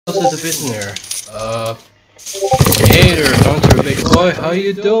the prisoner. Hey there, Hunter, big boy. How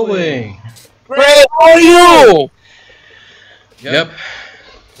you doing? Great, how are you? Yep.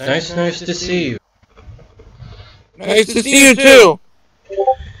 Nice to see you. Nice to see you too.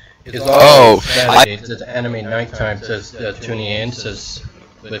 It's always Saturday, it's anime nighttime, just tuning in, just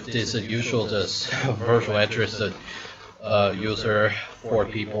with this usual virtual address user for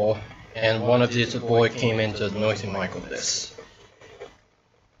people, and one of these boy came into Noisymichael this.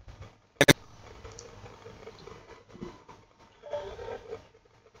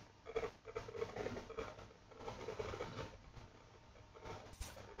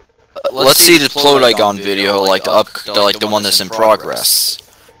 Let's see the Plodygon video, like the one that's in progress.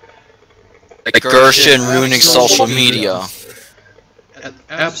 Like Gershon ruining social media.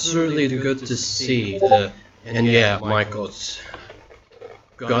 Absolutely good to see. And yeah, Michael, it's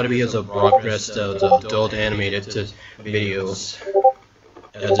gotta be as a progress the adult animated videos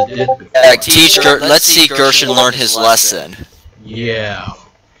as it did before. Let's see Gershon learn his lesson. Yeah.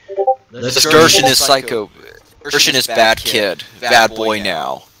 Gershon is psycho. Gershon is bad kid, bad boy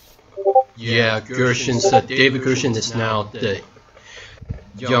now. Yeah, David Gershon is now the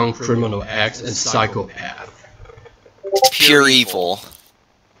young criminal X and psychopath. Pure evil.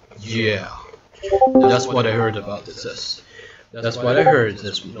 Yeah. That's what I heard about this. That's what I heard,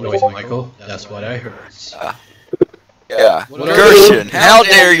 this Noisymichael. That's what I heard. Yeah. Gershon, how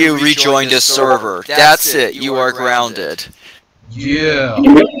dare you rejoin this server? That's it, you are grounded. Yeah.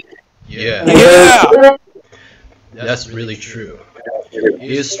 Yeah. That's really true.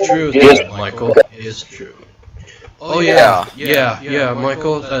 It's true, Michael. It's true. Oh yeah,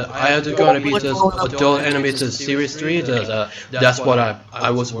 Michael. I had to gonna be this adult animated series 3. That's what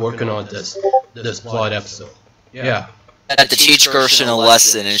I was working on this plot episode. Yeah. I had to teach Gershon a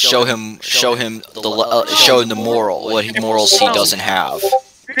lesson and show him the moral, morals he doesn't have.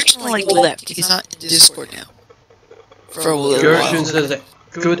 Gershon left. He's not in Discord now. For a little Gershon while. says that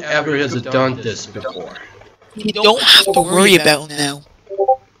could ever has done this before. You don't have to worry about him now.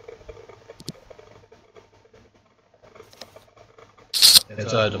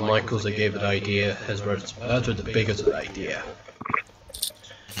 It's the Michaels that gave it idea that's the biggest idea.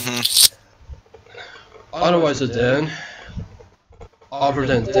 Otherwise, then, other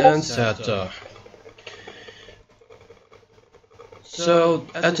than that, so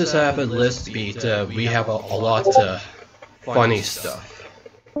I just have a list beat. We have a lot of funny stuff.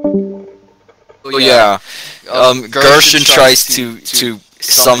 Oh yeah, Gershon tries to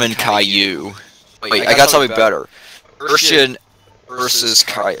summon Caillou. Wait, I got something better. Gershon versus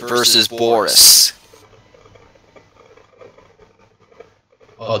Boris.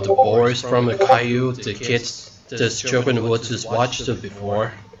 Oh, the Boris from the Caillou, the kids, the children who just watched it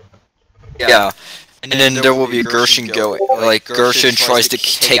before. Yeah, and then there will be a Gershon Gershon tries to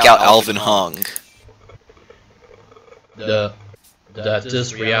take out Alvin Hung. That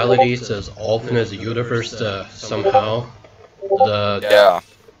this reality says alternate universe somehow.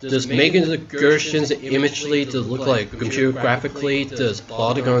 Just making the Gershon's imagely to look like computer graphically, this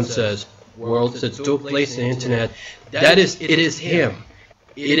Plodygon says world that took place on the internet. It is him.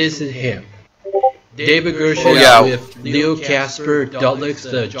 It is him. David Gershon with Leo Casper, Dudlix,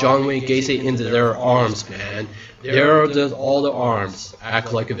 John Wayne Gacy into their arms, man. There are all the arms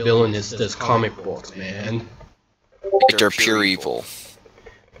act like a villain in this comic books, man. They're pure evil.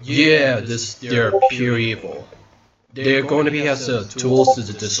 Yeah, they're pure evil. They're going to be as tools to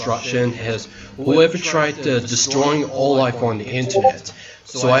the destruction as whoever tried destroying all life on the internet.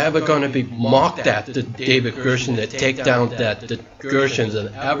 So I have going to be mocked at the David Gershon to take down the Gershons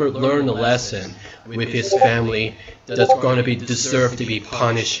that ever learned a lesson with his family that's going to be deserved to be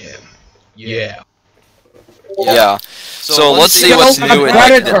punished him. Yeah. Yeah. So let's see what's new in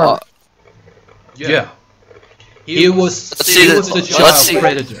yeah. He was the child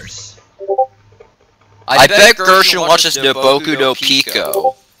predators. I bet Gershon watches the Boku no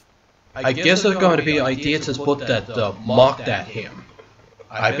Pico. I guess there's going to be ideas to put that mocked at him.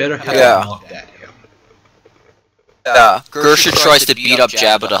 I better have mocked at him. Yeah, Gershon tries to beat up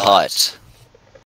Jabba the Hutt.